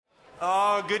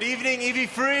Oh, good evening, EV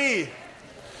Free.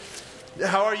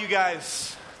 How are you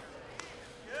guys?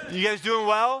 You guys doing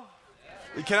well?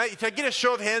 Can I get a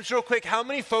show of hands real quick? How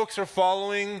many folks are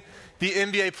following the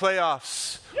NBA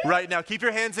playoffs right now? Keep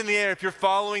your hands in the air if you're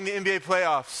following the NBA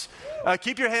playoffs.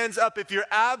 Keep your hands up if you're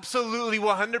absolutely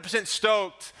 100%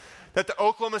 stoked that the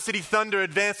Oklahoma City Thunder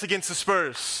advanced against the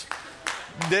Spurs.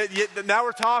 Now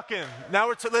we're talking.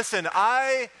 Listen,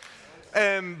 I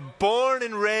am born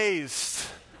and raised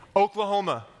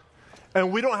Oklahoma,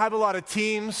 and we don't have a lot of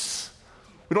teams.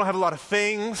 We don't have a lot of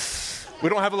things. We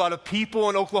don't have a lot of people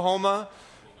in Oklahoma.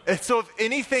 And so if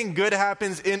anything good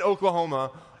happens in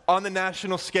Oklahoma on the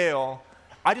national scale,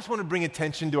 I just want to bring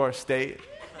attention to our state.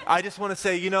 I just want to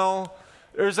say,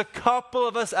 there's a couple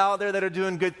of us out there that are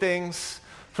doing good things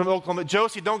from Oklahoma.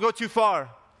 Josie, don't go too far.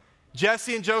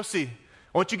 Jesse and Josie,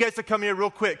 I want you guys to come here real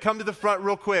quick. Come to the front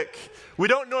real quick. We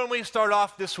don't normally start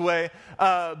off this way,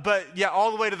 but yeah,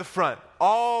 all the way to the front.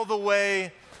 All the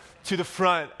way to the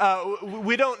front.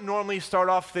 We don't normally start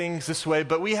off things this way,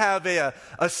 but we have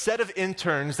a set of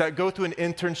interns that go through an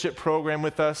internship program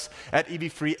with us at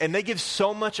EV Free, and they give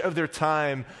so much of their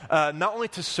time, not only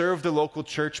to serve the local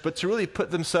church, but to really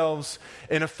put themselves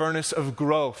in a furnace of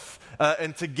growth,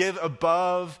 and to give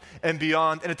above and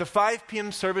beyond. And at the 5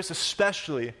 p.m. service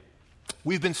especially,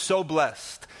 we've been so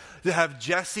blessed to have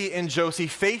Jesse and Josie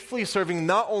faithfully serving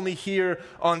not only here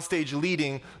on stage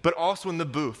leading, but also in the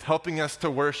booth, helping us to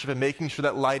worship and making sure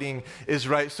that lighting is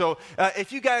right. So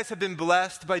if you guys have been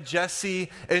blessed by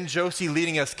Jesse and Josie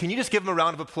leading us, can you just give them a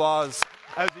round of applause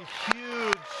as a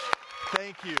huge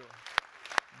thank you.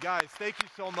 Guys, thank you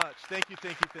so much. Thank you.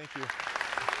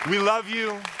 We love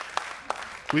you.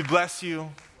 We bless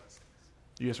you.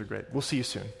 You guys are great. We'll see you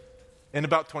soon. In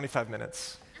about 25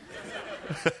 minutes.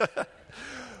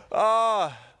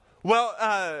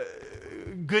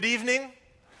 Good evening.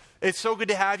 It's so good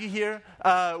to have you here.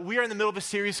 We are in the middle of a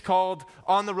series called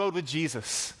On the Road with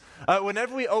Jesus.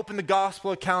 Whenever we open the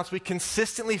gospel accounts, we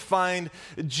consistently find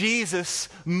Jesus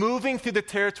moving through the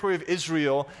territory of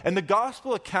Israel. And the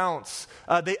gospel accounts,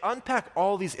 they unpack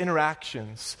all these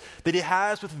interactions that he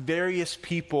has with various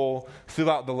people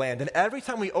throughout the land. And every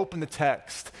time we open the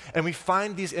text and we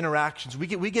find these interactions, we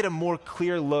get a more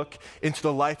clear look into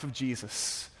the life of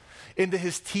Jesus, into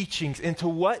his teachings, into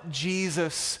what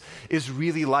Jesus is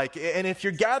really like. And if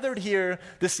you're gathered here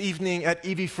this evening at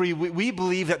EV Free, we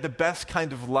believe that the best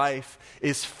kind of life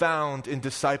is found in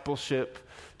discipleship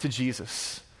to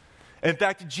Jesus. In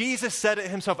fact, Jesus said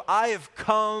it himself, "I have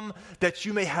come that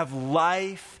you may have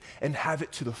life and have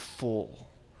it to the full."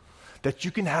 That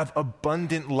you can have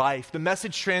abundant life. The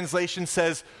Message translation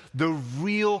says the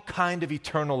real kind of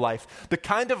eternal life. The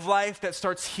kind of life that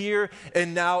starts here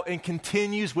and now and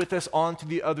continues with us on to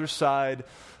the other side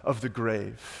of the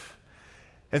grave.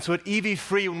 And so at EV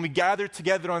Free, when we gather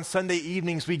together on Sunday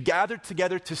evenings, we gather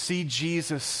together to see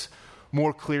Jesus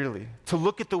more clearly, to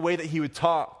look at the way that he would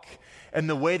talk and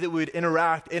the way that we would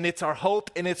interact. And it's our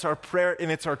hope and it's our prayer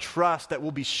and it's our trust that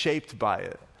will be shaped by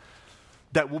it,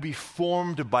 that will be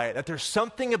formed by it, that there's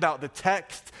something about the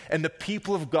text and the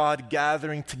people of God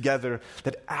gathering together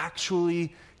that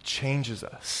actually changes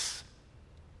us.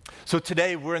 So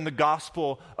today we're in the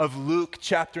Gospel of Luke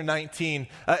chapter 19.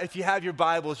 If you have your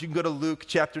Bibles, you can go to Luke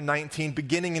chapter 19,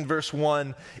 beginning in verse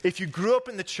 1. If you grew up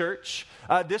in the church,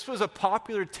 this was a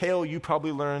popular tale you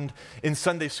probably learned in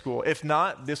Sunday school. If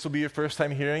not, this will be your first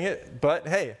time hearing it, but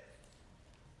hey,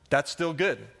 that's still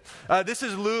good. This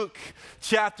is Luke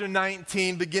chapter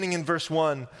 19, beginning in verse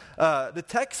 1. The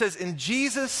text says, "And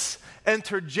Jesus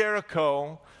entered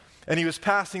Jericho, and he was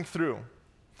passing through.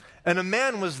 And a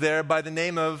man was there by the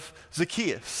name of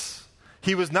Zaccheus.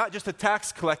 He was not just a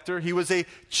tax collector, he was a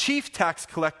chief tax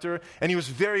collector, and he was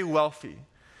very wealthy.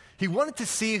 He wanted to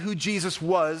see who Jesus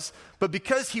was, but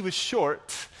because he was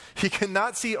short, he could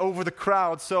not see over the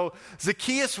crowd. So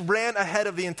Zaccheus ran ahead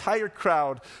of the entire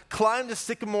crowd, climbed a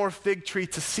sycamore fig tree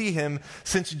to see him,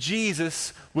 since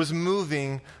Jesus was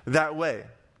moving that way.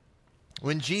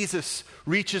 When Jesus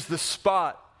reaches the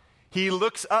spot, he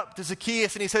looks up to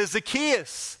Zaccheus and he says,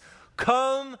 'Zaccheus,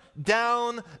 come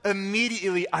down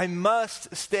immediately. I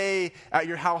must stay at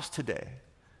your house today.'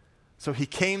 So he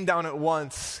came down at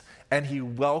once and he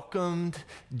welcomed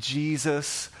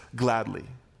Jesus gladly.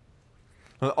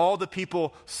 All the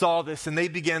people saw this and they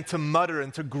began to mutter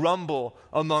and to grumble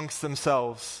amongst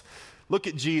themselves. Look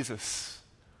at Jesus.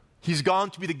 He's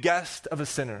gone to be the guest of a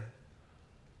sinner.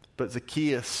 But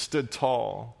Zaccheus stood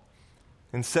tall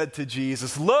and said to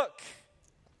Jesus, Look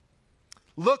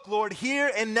Look, Lord,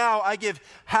 here and now I give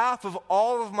half of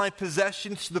all of my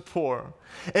possessions to the poor.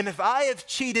 And if I have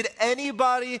cheated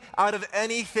anybody out of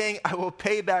anything, I will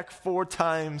pay back 4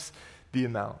 times the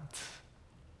amount.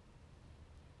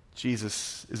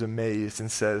 Jesus is amazed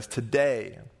and says,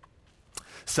 today,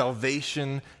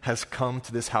 salvation has come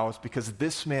to this house because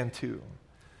this man too,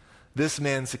 this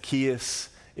man Zaccheus,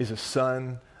 is a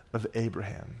son of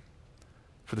Abraham.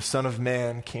 For the Son of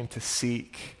Man came to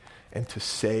seek and to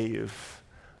save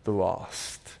the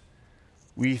lost.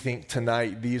 We think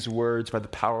tonight these words, by the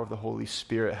power of the Holy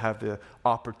Spirit, have the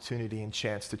opportunity and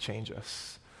chance to change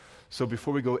us. So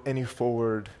before we go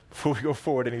forward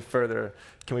any further,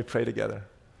 can we pray together?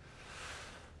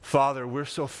 Father, we're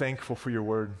so thankful for your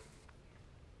word.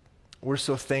 We're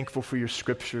so thankful for your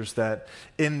scriptures, that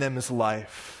in them is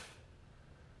life,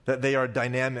 that they are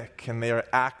dynamic and they are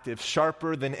active,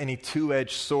 sharper than any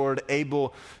two-edged sword,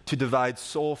 able to divide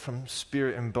soul from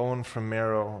spirit and bone from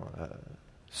marrow.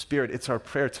 Spirit, it's our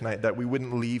prayer tonight that we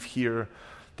wouldn't leave here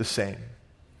the same,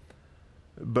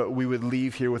 but we would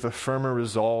leave here with a firmer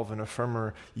resolve and a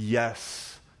firmer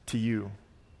yes to you,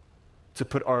 to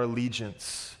put our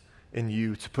allegiance in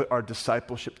you, to put our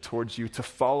discipleship towards you, to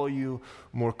follow you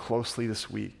more closely this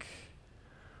week.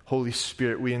 Holy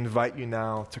Spirit, we invite you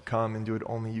now to come and do what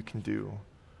only you can do,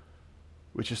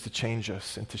 which is to change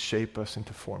us and to shape us and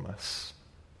to form us.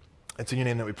 It's in your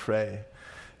name that we pray.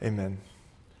 Amen.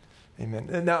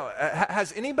 Amen. Now,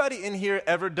 has anybody in here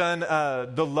ever done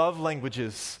the love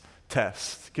languages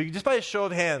test? Just by a show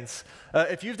of hands,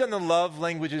 if you've done the love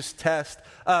languages test,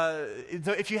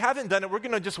 if you haven't done it, we're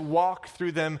going to just walk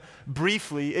through them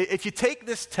briefly. If you take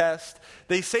this test,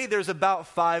 they say there's about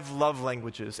 5 love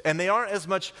languages, and they aren't as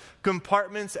much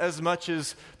compartments as much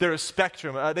as they're a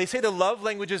spectrum. They say the love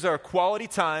languages are quality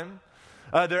time,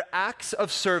 they're acts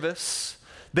of service,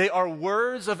 they are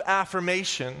words of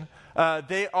affirmation,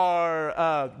 they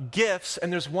are gifts,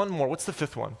 and there's one more. What's the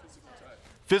 5th one?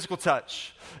 Physical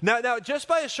touch. Now, just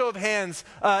by a show of hands,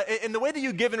 in the way that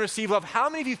you give and receive love, how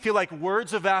many of you feel like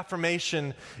words of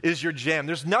affirmation is your jam?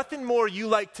 There's nothing more you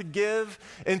like to give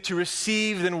and to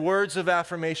receive than words of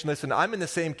affirmation. Listen, I'm in the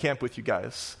same camp with you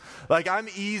guys. Like, I'm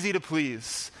easy to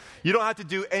please. You don't have to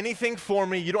do anything for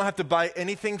me. You don't have to buy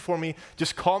anything for me.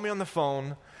 Just call me on the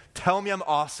phone, tell me I'm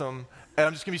awesome, and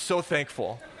I'm just going to be so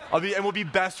thankful. And we'll be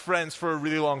best friends for a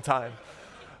really long time.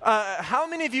 How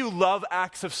many of you love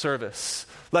acts of service?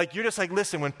 Like, you're just like,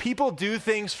 listen, when people do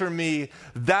things for me,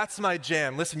 that's my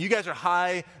jam. Listen, you guys are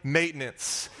high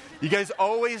maintenance. You guys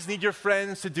always need your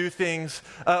friends to do things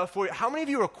for you. How many of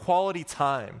you are quality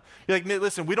time? You're like,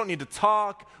 listen, we don't need to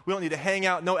talk. We don't need to hang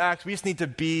out. No acts. We just need to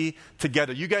be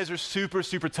together. You guys are super,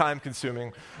 super time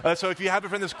consuming. So if you have a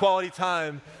friend that's quality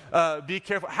time, be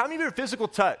careful. How many of you are physical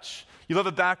touch? You love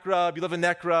a back rub. You love a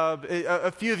neck rub.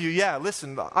 A few of you, yeah,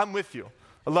 listen, I'm with you.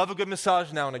 I love a good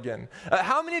massage now and again.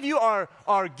 How many of you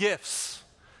are gifts?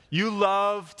 You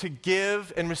love to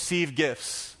give and receive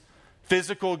gifts.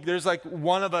 Physical, there's like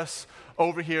one of us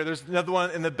over here. There's another one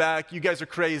in the back. You guys are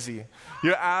crazy.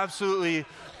 You're absolutely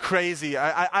crazy.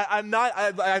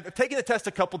 I've taken the test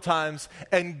a couple times,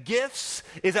 and gifts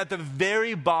is at the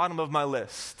very bottom of my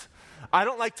list. I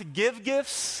don't like to give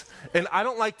gifts, and I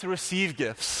don't like to receive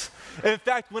gifts. In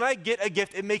fact, when I get a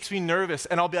gift, it makes me nervous,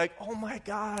 and I'll be like, oh my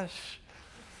gosh.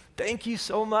 Thank you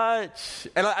so much.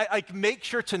 And I make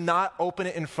sure to not open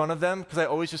it in front of them because I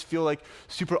always just feel like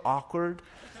super awkward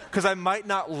because I might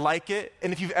not like it.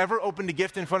 And if you've ever opened a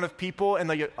gift in front of people and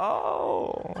they go,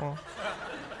 oh,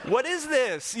 what is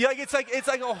this? Yeah, it's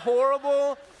like a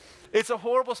horrible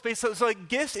space. So like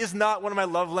gifts is not one of my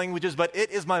love languages, but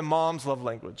it is my mom's love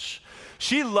language.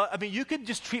 You could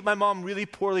just treat my mom really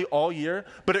poorly all year,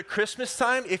 but at Christmas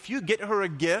time, if you get her a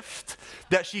gift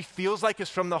that she feels like is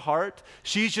from the heart,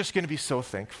 she's just going to be so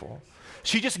thankful.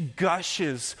 She just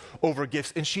gushes over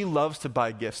gifts, and she loves to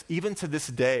buy gifts. Even to this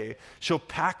day, she'll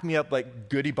pack me up like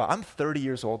goodie box. I'm 30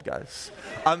 years old, guys.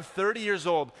 I'm 30 years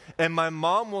old, and my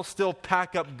mom will still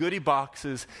pack up goodie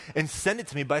boxes and send it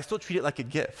to me, but I still treat it like a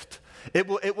gift. It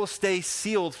will stay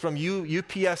sealed from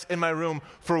UPS in my room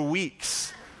for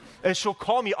weeks. And she'll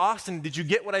call me, Austin, did you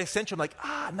get what I sent you? I'm like,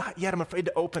 not yet. I'm afraid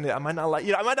to open it. I might not like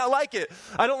it.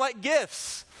 I don't like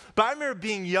gifts. But I remember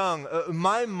being young,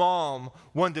 my mom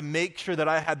wanted to make sure that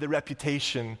I had the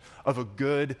reputation of a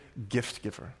good gift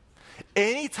giver.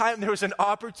 Anytime there was an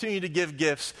opportunity to give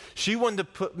gifts, she wanted to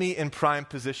put me in prime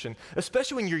position,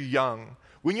 especially when you're young.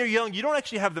 When you're young, you don't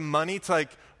actually have the money to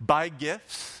buy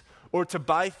gifts or to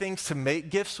buy things to make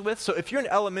gifts with. So if you're in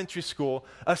elementary school,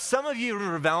 some of you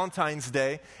remember Valentine's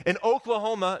Day. In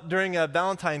Oklahoma, during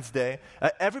Valentine's Day,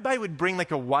 everybody would bring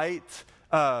a white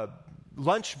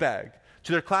lunch bag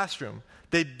to their classroom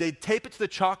they'd tape it to the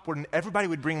chalkboard, and everybody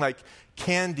would bring like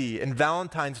candy and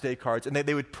Valentine's Day cards, and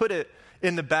they would put it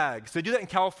in the bags. They do that in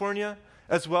California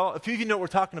as well. A few of you know what we're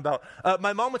talking about.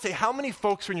 My mom would say, how many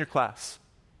folks are in your class?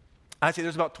 I'd say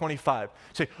there's about 25.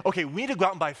 She'd say, okay, we need to go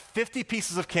out and buy 50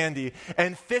 pieces of candy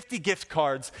and 50 gift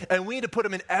cards, and we need to put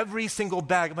them in every single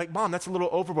bag. I'm like, Mom, that's a little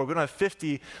overboard. We don't have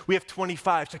 50, we have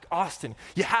 25. She's like, Austin,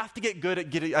 you have to get good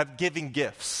at giving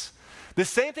gifts. The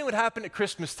same thing would happen at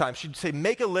Christmas time. She'd say,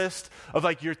 make a list of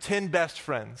like your 10 best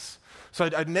friends. So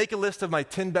I'd make a list of my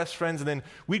 10 best friends, and then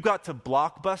we'd got to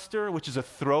Blockbuster, which is a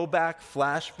throwback,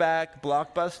 flashback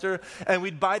Blockbuster, and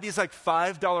we'd buy these like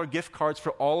 $5 gift cards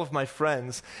for all of my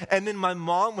friends. And then my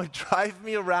mom would drive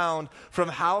me around from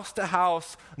house to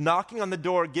house, knocking on the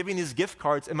door, giving these gift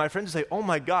cards, and my friends would say, oh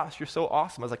my gosh, you're so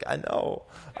awesome. I was like, I know,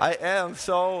 I am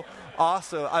so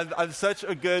awesome. I'm such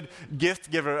a good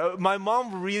gift giver. My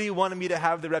mom really wanted me to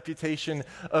have the reputation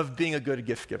of being a good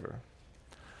gift giver.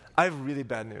 I have really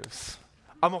bad news.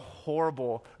 I'm a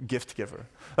horrible gift giver.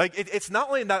 Like, it's not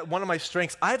only not one of my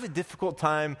strengths, I have a difficult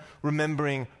time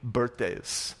remembering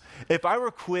birthdays. If I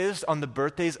were quizzed on the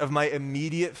birthdays of my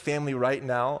immediate family right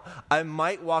now, I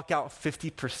might walk out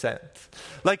 50%.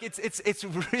 Like, it's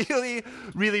really,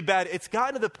 really bad. It's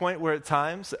gotten to the point where at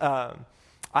times I'll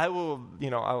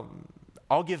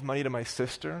give money to my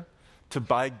sister to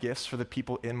buy gifts for the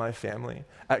people in my family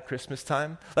at Christmas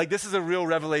time. Like, this is a real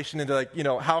revelation into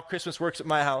how Christmas works at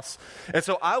my house. And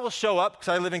so I will show up, because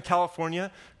I live in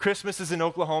California. Christmas is in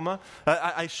Oklahoma.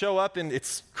 I show up, and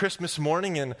it's Christmas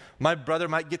morning, and my brother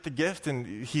might get the gift,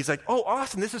 and he's like, oh,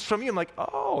 Austin, this is from you. I'm like,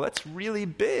 oh, that's really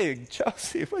big.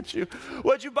 Chelsea, what'd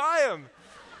you buy him?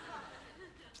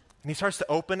 And he starts to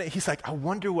open it. He's like, I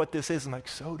wonder what this is. I'm like,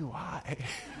 so do I.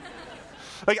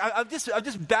 Like, I'm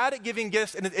just bad at giving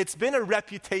gifts, and it's been a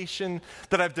reputation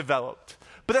that I've developed.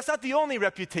 But that's not the only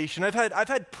reputation. I've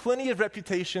had plenty of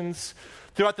reputations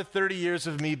throughout the 30 years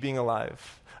of me being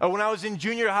alive. When I was in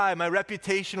junior high, my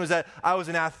reputation was that I was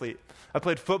an athlete. I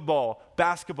played football,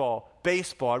 basketball,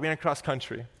 baseball. I ran cross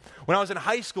country. When I was in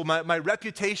high school, my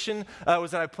reputation was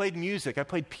that I played music. I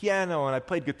played piano, and I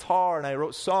played guitar, and I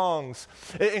wrote songs.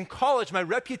 In college, my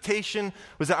reputation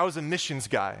was that I was a missions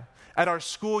guy. At our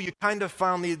school, you kind of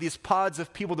found these pods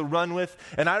of people to run with,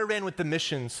 and I ran with the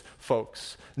missions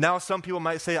folks. Now some people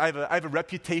might say I have a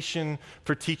reputation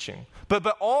for teaching. But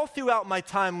all throughout my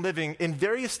time living in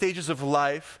various stages of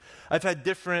life, I've had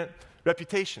different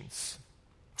reputations.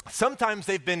 Sometimes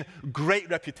they've been great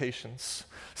reputations.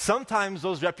 Sometimes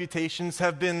those reputations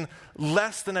have been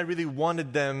less than I really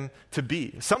wanted them to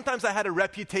be. Sometimes I had a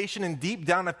reputation, and deep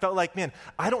down I felt like, man,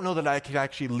 I don't know that I could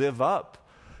actually live up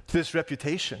to this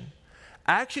reputation.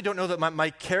 I actually don't know that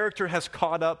my character has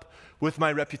caught up with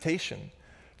my reputation.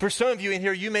 For some of you in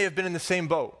here, you may have been in the same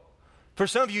boat. For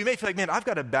some of you, you may feel like, man, I've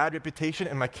got a bad reputation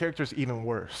and my character's even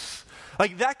worse.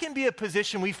 Like, that can be a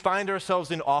position we find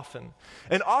ourselves in often.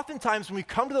 And oftentimes when we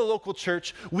come to the local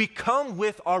church, we come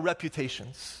with our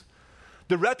reputations.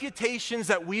 The reputations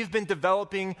that we've been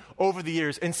developing over the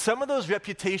years. And some of those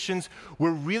reputations we're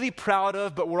really proud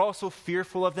of, but we're also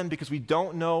fearful of them because we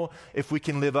don't know if we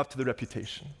can live up to the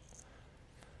reputation.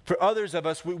 For others of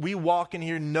us, we walk in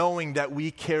here knowing that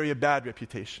we carry a bad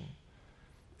reputation.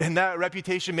 And that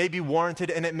reputation may be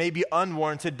warranted and it may be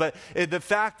unwarranted, but the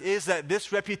fact is that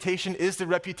this reputation is the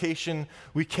reputation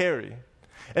we carry.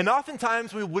 And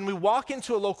oftentimes, when we walk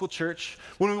into a local church,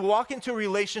 when we walk into a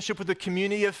relationship with a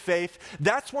community of faith,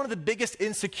 that's one of the biggest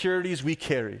insecurities we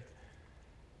carry,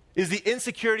 is the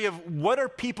insecurity of what are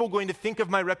people going to think of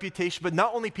my reputation, but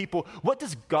not only people, what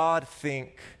does God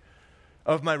think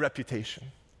of my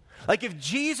reputation? Like, if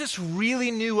Jesus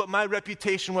really knew what my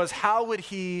reputation was, how would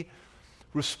he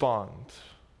respond?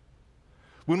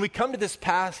 When we come to this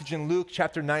passage in Luke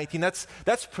chapter 19, that's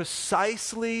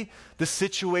precisely the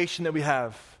situation that we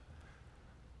have.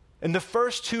 In the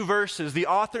first two verses, the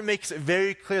author makes it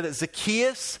very clear that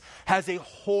Zaccheus has a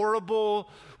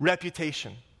horrible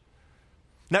reputation.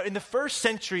 Now, in the first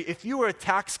century, if you were a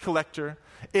tax collector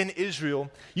in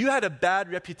Israel, you had a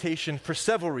bad reputation for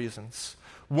several reasons.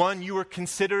 One, you were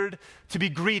considered to be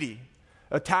greedy.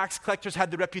 Tax collectors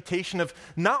had the reputation of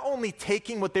not only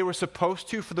taking what they were supposed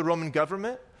to for the Roman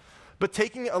government, but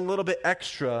taking a little bit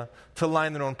extra to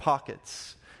line their own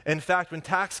pockets. In fact, when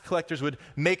tax collectors would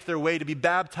make their way to be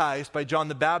baptized by John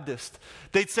the Baptist,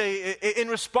 they'd say, in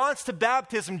response to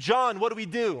baptism, John, what do we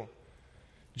do?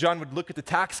 John would look at the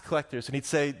tax collectors and he'd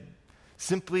say,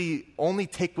 simply only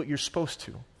take what you're supposed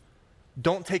to.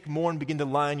 Don't take more and begin to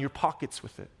line your pockets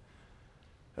with it.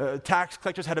 Tax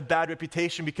collectors had a bad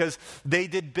reputation because they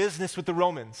did business with the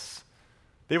Romans.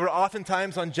 They were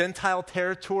oftentimes on Gentile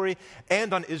territory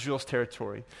and on Israel's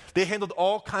territory. They handled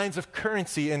all kinds of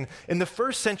currency. And in the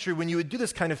first century, when you would do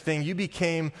this kind of thing, you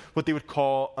became what they would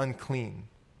call unclean.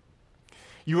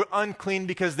 You were unclean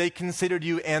because they considered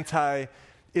you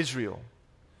anti-Israel.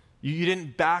 You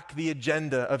didn't back the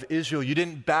agenda of Israel. You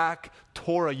didn't back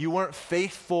Torah. You weren't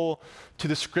faithful to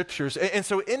the scriptures. And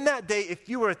so in that day, if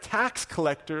you were a tax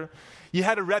collector, you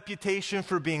had a reputation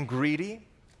for being greedy,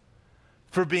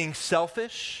 for being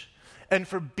selfish, and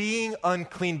for being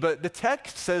unclean. But the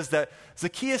text says that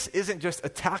Zaccheus isn't just a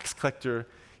tax collector,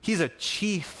 he's a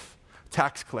chief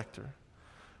tax collector.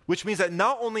 Which means that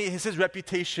not only is his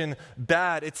reputation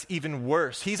bad, it's even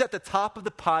worse. He's at the top of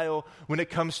the pile when it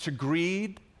comes to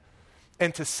greed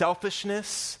and to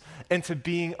selfishness and to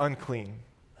being unclean.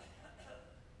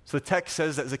 So the text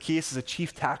says that Zaccheus is a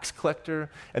chief tax collector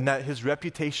and that his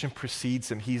reputation precedes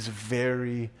him. He's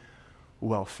very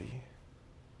wealthy.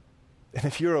 And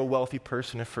if you're a wealthy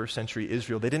person in first century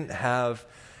Israel, they didn't have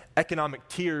economic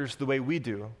tiers the way we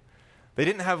do. They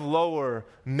didn't have lower,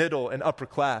 middle, and upper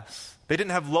class. They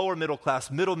didn't have lower middle class,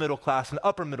 middle class, and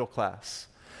upper middle class.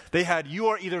 They had, you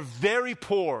are either very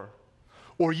poor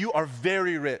or you are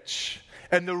very rich.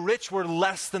 And the rich were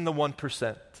less than the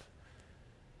 1%.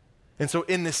 And so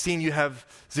in this scene, you have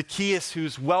Zaccheus,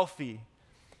 who's wealthy.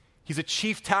 He's a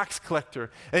chief tax collector.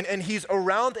 And he's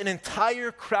around an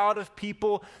entire crowd of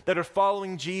people that are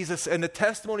following Jesus. And the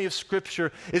testimony of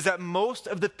Scripture is that most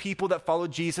of the people that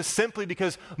followed Jesus, simply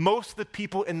because most of the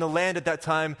people in the land at that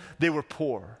time, they were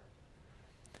poor.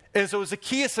 And so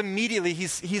Zaccheus immediately,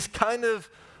 he's kind of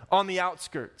on the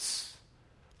outskirts.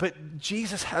 But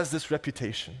Jesus has this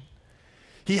reputation.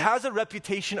 He has a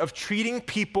reputation of treating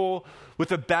people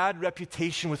with a bad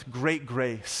reputation with great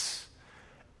grace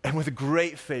and with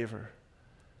great favor.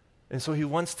 And so he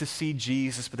wants to see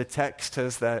Jesus, but the text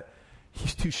says that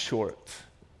he's too short.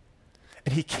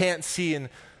 And he can't see. And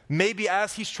maybe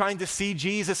as he's trying to see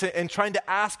Jesus and trying to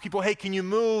ask people, hey, can you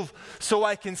move so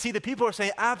I can see? The people are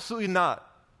saying, absolutely not.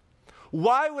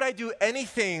 Why would I do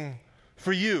anything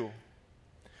for you?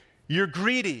 You're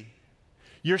greedy.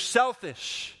 You're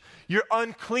selfish. You're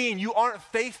unclean. You aren't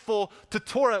faithful to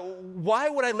Torah. Why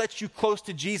would I let you close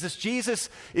to Jesus? Jesus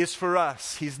is for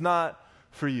us. He's not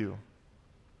for you.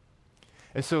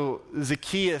 And so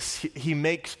Zaccheus, he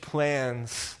makes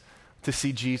plans to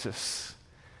see Jesus.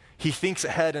 He thinks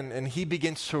ahead and he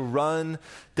begins to run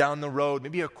down the road,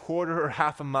 maybe a quarter or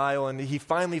half a mile, and he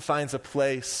finally finds a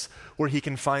place where he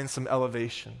can find some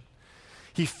elevation.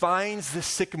 He finds this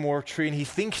sycamore tree and he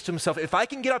thinks to himself, if I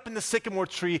can get up in the sycamore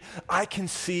tree, I can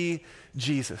see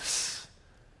Jesus.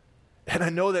 And I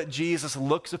know that Jesus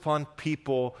looks upon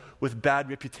people with bad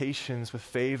reputations with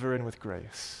favor and with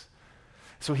grace.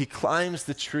 So he climbs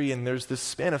the tree, and there's this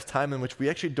span of time in which we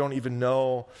actually don't even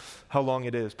know how long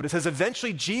it is. But it says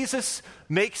eventually Jesus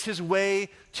makes his way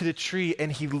to the tree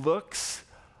and he looks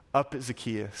up at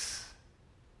Zaccheus.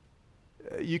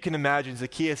 You can imagine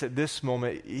Zaccheus at this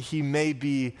moment, he may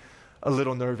be a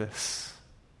little nervous.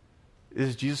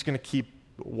 Is Jesus going to keep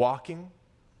walking?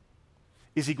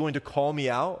 Is he going to call me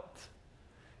out?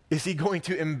 Is he going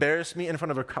to embarrass me in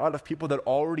front of a crowd of people that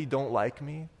already don't like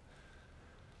me?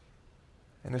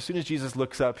 And as soon as Jesus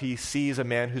looks up, he sees a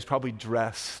man who's probably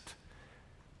dressed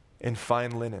in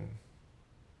fine linen,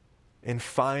 in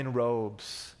fine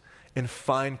robes, in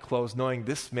fine clothes, knowing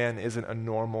this man isn't a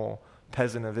normal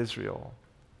peasant of Israel.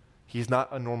 He's not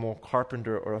a normal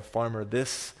carpenter or a farmer.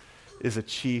 This is a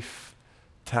chief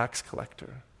tax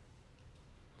collector.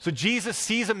 So Jesus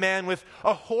sees a man with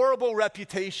a horrible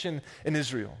reputation in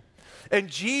Israel. And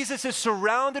Jesus is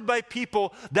surrounded by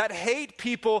people that hate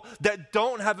people that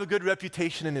don't have a good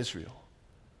reputation in Israel.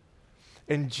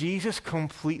 And Jesus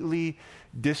completely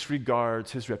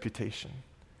disregards his reputation.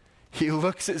 He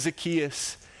looks at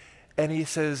Zaccheus and he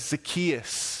says,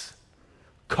 Zaccheus,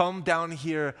 come down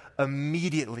here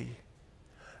immediately.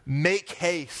 Make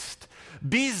haste.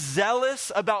 Be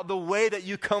zealous about the way that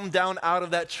you come down out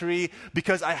of that tree,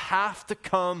 because I have to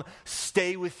come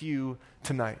stay with you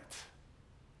tonight.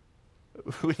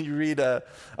 When you read a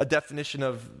definition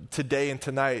of today and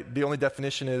tonight, the only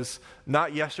definition is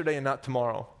not yesterday and not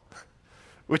tomorrow.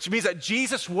 Which means that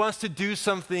Jesus wants to do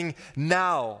something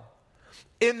now,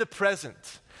 in the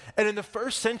present. And in the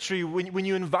first century, when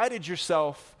you invited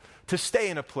yourself to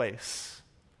stay in a place,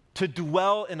 to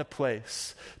dwell in a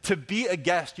place, to be a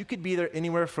guest, you could be there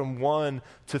anywhere from 1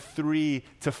 to 3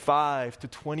 to 5 to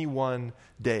 21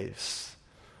 days.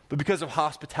 But because of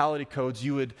hospitality codes,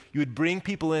 you would bring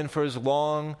people in for as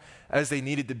long as they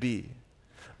needed to be.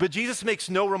 But Jesus makes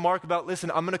no remark about,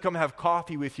 listen, I'm going to come have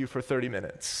coffee with you for 30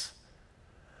 minutes.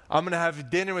 I'm going to have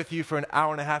dinner with you for an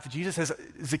hour and a half. Jesus says,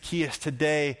 Zaccheus,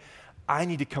 today I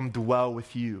need to come dwell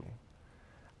with you.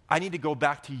 I need to go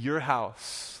back to your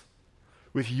house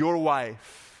with your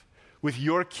wife, with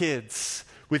your kids,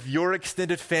 with your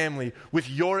extended family, with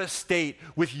your estate,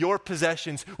 with your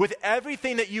possessions, with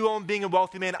everything that you own being a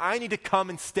wealthy man. I need to come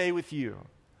and stay with you.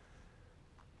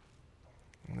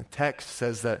 And the text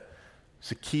says that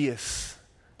Zaccheus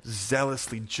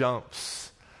zealously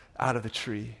jumps out of the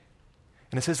tree.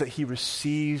 And it says that he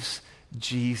receives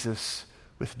Jesus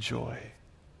with joy.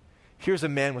 Here's a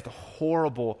man with a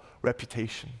horrible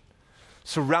reputation,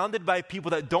 surrounded by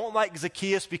people that don't like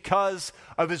Zaccheus because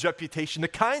of his reputation, the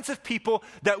kinds of people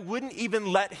that wouldn't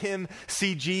even let him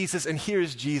see Jesus. And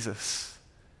here's Jesus,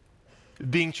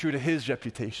 being true to his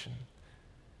reputation,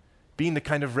 being the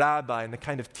kind of rabbi and the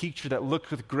kind of teacher that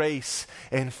looked with grace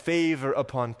and favor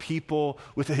upon people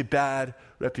with a bad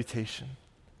reputation.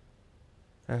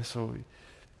 And so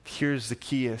here's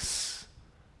Zaccheus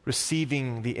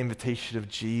receiving the invitation of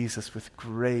Jesus with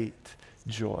great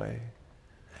joy.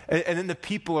 And then the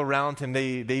people around him,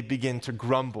 they begin to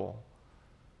grumble.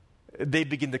 They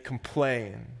begin to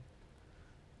complain.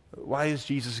 Why is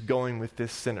Jesus going with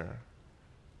this sinner?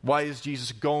 Why is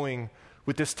Jesus going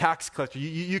with this tax collector?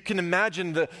 You can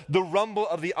imagine the rumble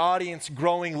of the audience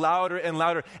growing louder and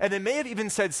louder. And they may have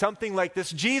even said something like this: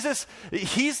 Jesus,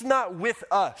 he's not with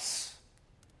us.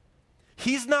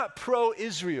 He's not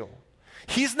pro-Israel.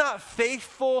 He's not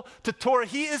faithful to Torah.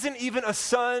 He isn't even a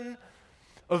son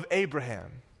of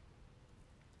Abraham.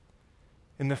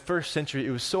 In the first century, it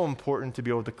was so important to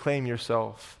be able to claim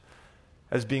yourself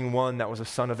as being one that was a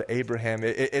son of Abraham.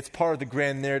 It's part of the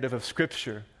grand narrative of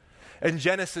Scripture. In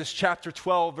Genesis chapter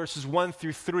 12, verses 1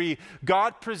 through 3,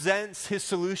 God presents his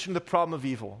solution to the problem of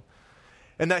evil,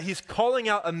 and that he's calling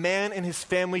out a man and his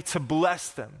family to bless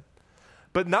them.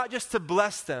 But not just to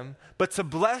bless them, but to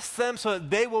bless them so that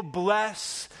they will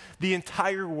bless the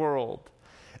entire world.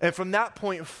 And from that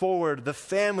point forward, the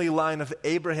family line of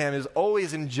Abraham is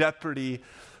always in jeopardy,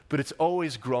 but it's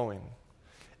always growing.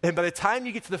 And by the time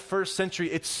you get to the first century,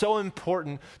 it's so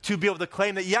important to be able to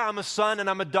claim that, yeah, I'm a son and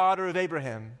I'm a daughter of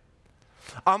Abraham.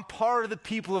 I'm part of the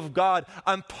people of God.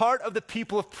 I'm part of the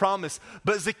people of promise.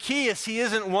 But Zaccheus, he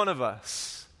isn't one of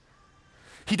us.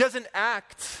 He doesn't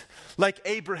act like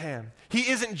Abraham. He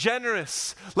isn't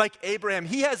generous like Abraham.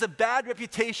 He has a bad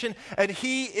reputation, and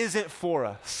he isn't for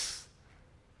us.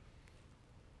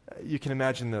 You can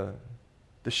imagine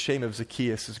the shame of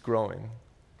Zaccheus is growing.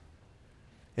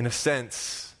 In a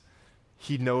sense,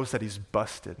 he knows that he's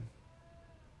busted.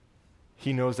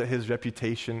 He knows that his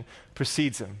reputation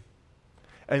precedes him.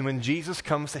 And when Jesus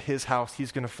comes to his house,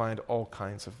 he's going to find all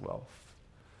kinds of wealth,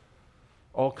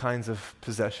 all kinds of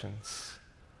possessions,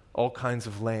 all kinds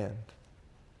of land,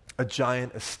 a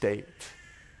giant estate.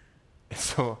 And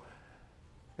so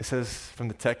it says from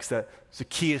the text that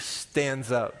Zaccheus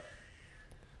stands up,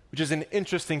 which is an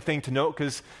interesting thing to note,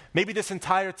 because maybe this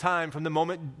entire time, from the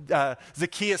moment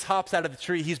Zaccheus hops out of the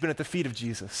tree, he's been at the feet of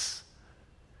Jesus.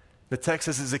 The text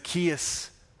says that Zaccheus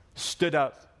stood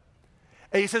up,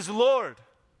 and he says, Lord,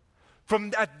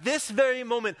 from at this very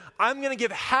moment, I'm going to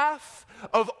give half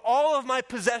of all of my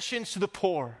possessions to the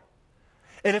poor.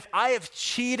 And if I have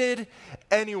cheated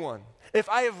anyone, if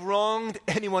I have wronged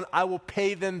anyone, I will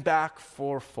pay them back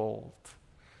fourfold.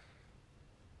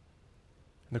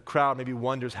 And the crowd maybe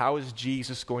wonders, how is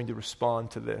Jesus going to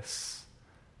respond to this?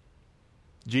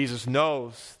 Jesus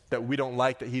knows that we don't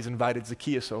like that he's invited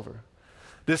Zaccheus over.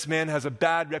 This man has a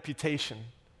bad reputation.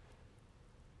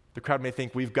 The crowd may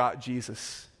think, we've got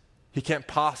Jesus. He can't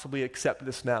possibly accept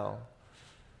this now.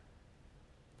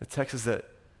 The text is that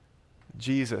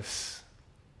Jesus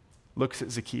looks at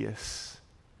Zaccheus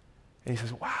and he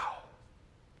says, wow,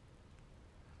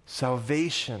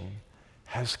 salvation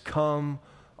has come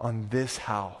on this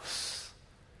house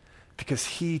because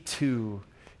he too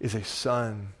is a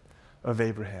son of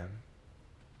Abraham.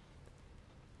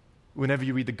 Whenever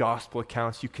you read the gospel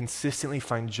accounts, you consistently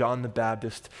find John the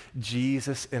Baptist,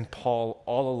 Jesus, and Paul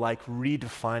all alike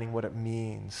redefining what it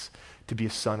means to be a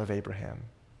son of Abraham.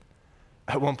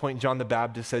 At one point, John the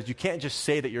Baptist says, you can't just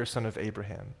say that you're a son of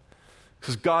Abraham,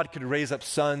 because God could raise up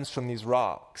sons from these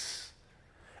rocks.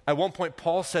 At one point,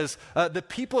 Paul says, the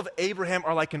people of Abraham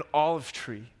are like an olive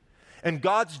tree. And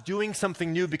God's doing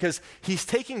something new because he's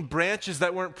taking branches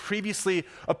that weren't previously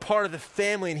a part of the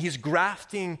family and he's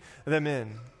grafting them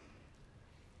in.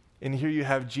 And here you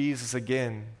have Jesus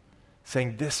again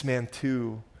saying, this man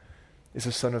too is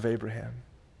a son of Abraham.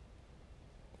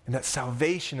 And that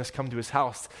salvation has come to his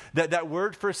house. That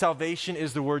word for salvation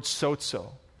is the word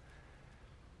sozo.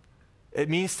 It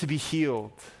means to be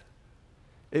healed.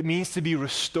 It means to be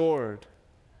restored.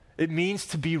 It means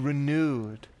to be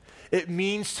renewed. It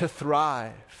means to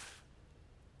thrive.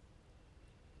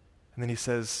 And then he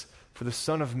says, for the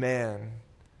Son of Man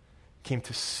came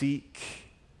to seek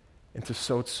and to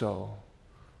sozo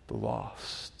the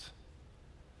lost,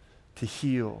 to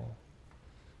heal,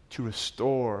 to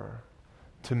restore,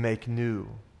 to make new.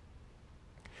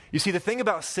 You see, the thing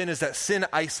about sin is that sin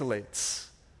isolates.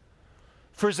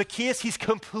 For Zaccheus, he's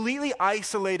completely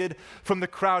isolated from the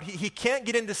crowd. He can't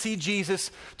get in to see Jesus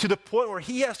to the point where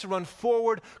he has to run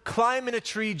forward, climb in a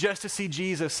tree just to see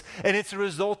Jesus. And it's a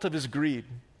result of his greed.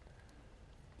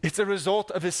 It's a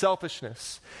result of his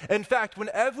selfishness. In fact,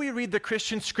 whenever we read the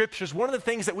Christian scriptures, one of the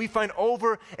things that we find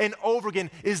over and over again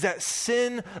is that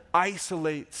sin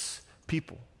isolates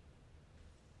people.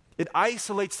 It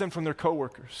isolates them from their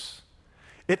coworkers.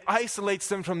 It isolates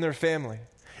them from their family.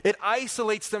 It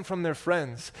isolates them from their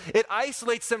friends. It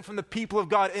isolates them from the people of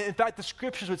God. In fact, the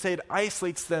scriptures would say it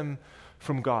isolates them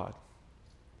from God.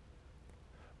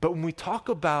 But when we talk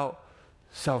about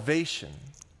salvation,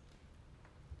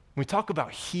 when we talk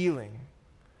about healing,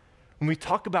 when we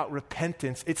talk about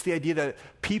repentance, it's the idea that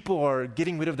people are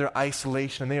getting rid of their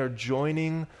isolation and they are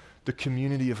joining the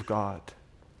community of God.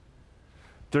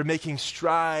 They're making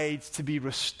strides to be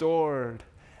restored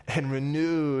and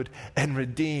renewed and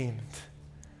redeemed.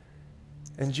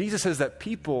 And Jesus says that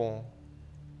people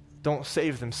don't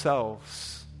save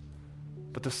themselves,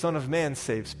 but the Son of Man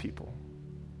saves people.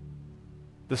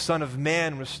 The Son of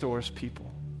Man restores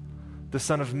people. The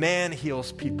Son of Man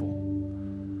heals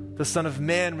people. The Son of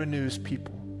Man renews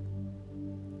people.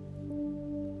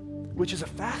 Which is a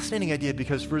fascinating idea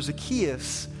because for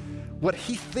Zaccheus, what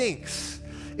he thinks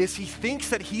is he thinks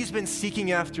that he's been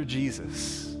seeking after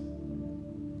Jesus.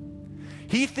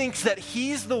 He thinks that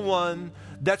he's the one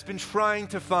that's been trying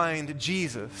to find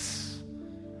Jesus.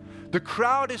 The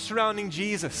crowd is surrounding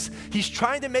Jesus. He's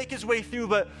trying to make his way through,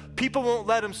 but people won't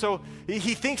let him. So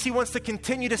he thinks he wants to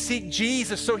continue to seek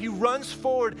Jesus. So he runs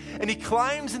forward and he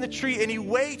climbs in the tree and he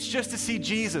waits just to see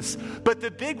Jesus. But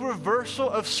the big reversal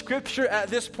of Scripture at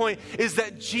this point is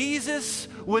that Jesus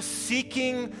was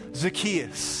seeking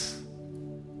Zaccheus.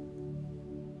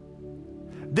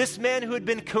 This man who had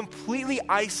been completely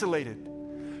isolated,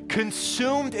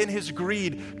 consumed in his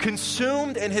greed,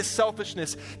 consumed in his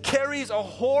selfishness, carries a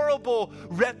horrible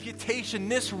reputation.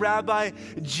 This rabbi,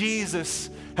 Jesus,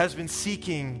 has been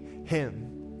seeking him.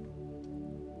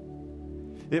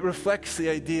 It reflects the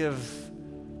idea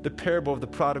of the parable of the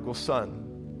prodigal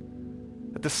son.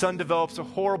 That the son develops a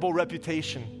horrible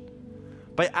reputation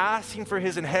by asking for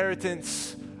his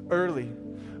inheritance early,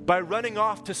 by running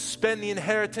off to spend the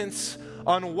inheritance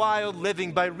on wild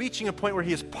living, by reaching a point where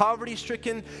he is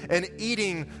poverty-stricken and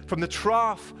eating from the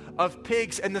trough of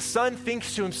pigs. And the son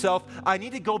thinks to himself, I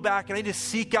need to go back and I need to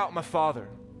seek out my father.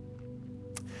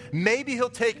 Maybe he'll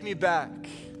take me back.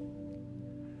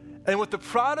 And what the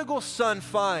prodigal son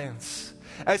finds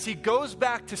as he goes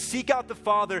back to seek out the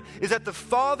father is that the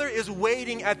father is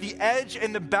waiting at the edge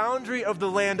and the boundary of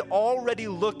the land, already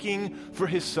looking for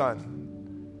his son.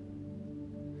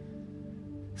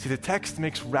 See, the text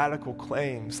makes radical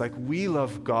claims like we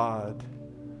love God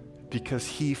because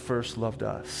he first loved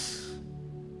us.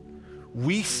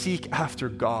 We seek after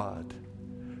God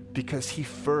because he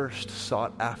first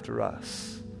sought after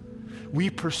us. We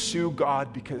pursue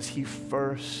God because he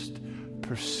first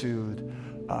pursued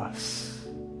us.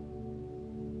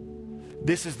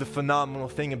 This is the phenomenal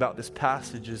thing about this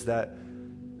passage, is that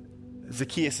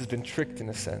Zaccheus has been tricked in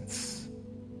a sense.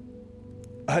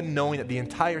 Unknowing that the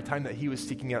entire time that he was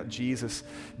seeking out Jesus,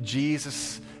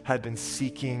 Jesus had been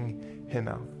seeking him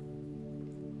out.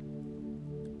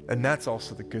 And that's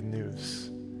also the good news,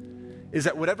 is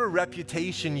that whatever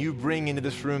reputation you bring into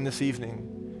this room this evening,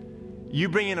 you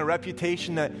bring in a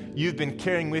reputation that you've been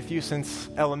carrying with you since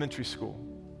elementary school,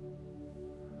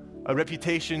 a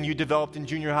reputation you developed in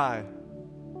junior high,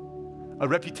 a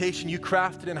reputation you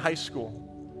crafted in high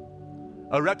school,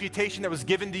 a reputation that was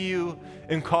given to you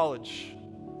in college,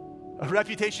 a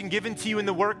reputation given to you in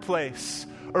the workplace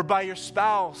or by your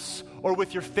spouse or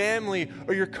with your family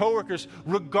or your coworkers.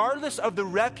 Regardless of the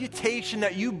reputation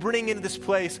that you bring into this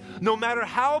place, no matter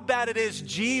how bad it is,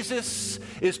 Jesus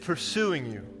is pursuing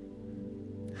you.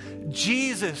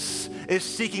 Jesus is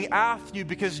seeking after you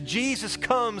because Jesus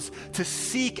comes to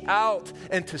seek out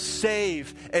and to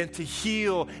save and to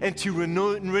heal and to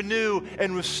renew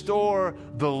and restore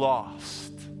the lost.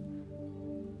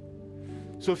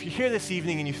 So if you're here this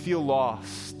evening and you feel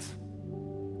lost,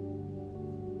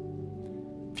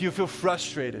 if you feel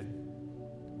frustrated,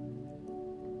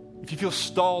 if you feel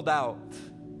stalled out,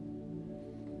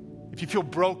 if you feel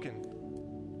broken,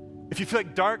 if you feel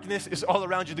like darkness is all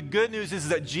around you, the good news is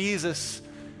that Jesus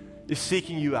is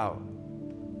seeking you out.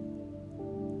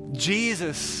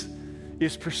 Jesus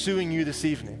is pursuing you this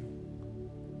evening.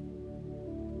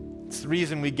 It's the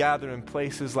reason we gather in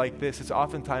places like this. It's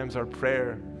oftentimes our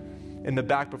prayer in the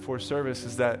back before service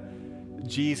is that,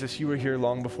 Jesus, you were here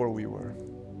long before we were.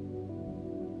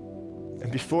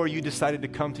 And before you decided to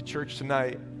come to church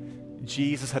tonight,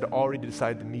 Jesus had already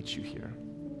decided to meet you here.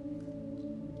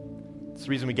 It's the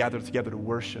reason we gather together to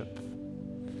worship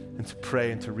and to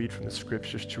pray and to read from the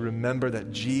scriptures, to remember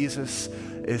that Jesus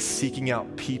is seeking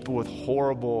out people with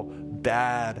horrible,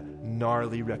 bad,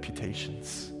 gnarly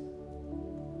reputations,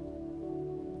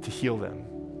 to heal them,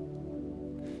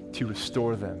 to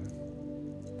restore them,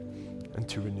 and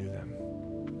to renew them.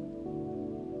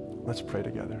 Let's pray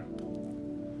together.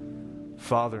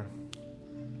 Father,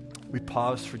 we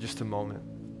pause for just a moment,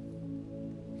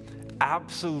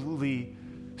 absolutely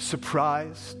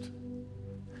surprised,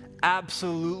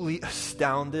 absolutely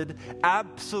astounded,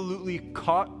 absolutely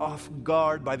caught off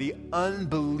guard by the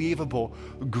unbelievable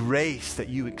grace that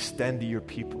you extend to your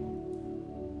people.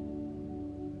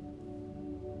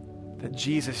 That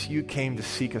Jesus, you came to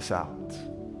seek us out.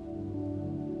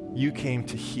 You came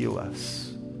to heal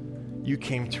us. You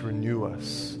came to renew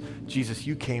us. Jesus,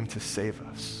 you came to save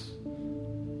us.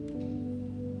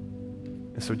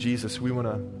 And so, Jesus, we want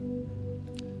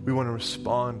to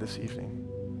respond this evening.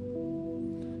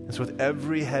 And so with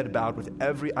every head bowed, with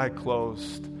every eye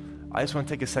closed, I just want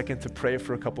to take a second to pray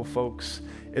for a couple folks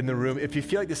in the room. If you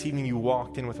feel like this evening you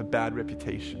walked in with a bad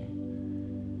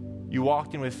reputation, you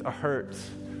walked in with a hurt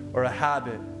or a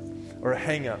habit or a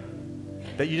hang-up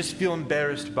that you just feel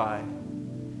embarrassed by.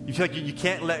 You feel like you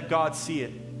can't let God see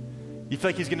it. You feel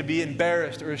like he's going to be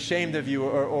embarrassed or ashamed of you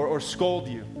or scold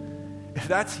you. If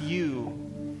that's you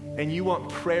and you want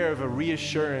prayer of a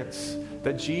reassurance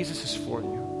that Jesus is for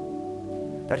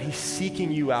you, that he's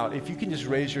seeking you out, if you can just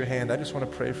raise your hand, I just want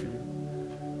to pray for you.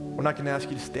 We're not going to ask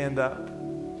you to stand up.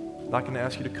 I'm not going to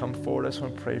ask you to come forward. I just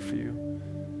want to pray for you.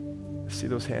 I see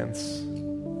those hands.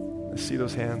 I see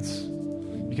those hands.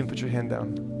 You can put your hand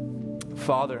down.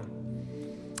 Father,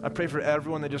 I pray for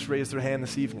everyone that just raised their hand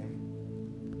this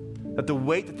evening, that the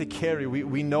weight that they carry,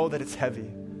 we know that it's heavy.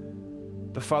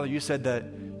 But Father, you said that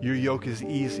your yoke is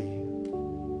easy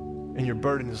and your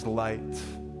burden is light,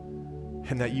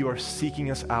 and that you are seeking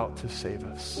us out to save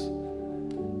us.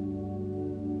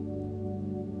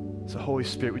 So Holy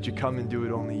Spirit, would you come and do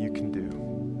what only you can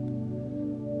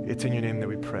do? It's in your name that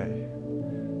we pray.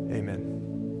 Amen.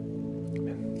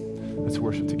 Amen. Let's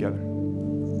worship together.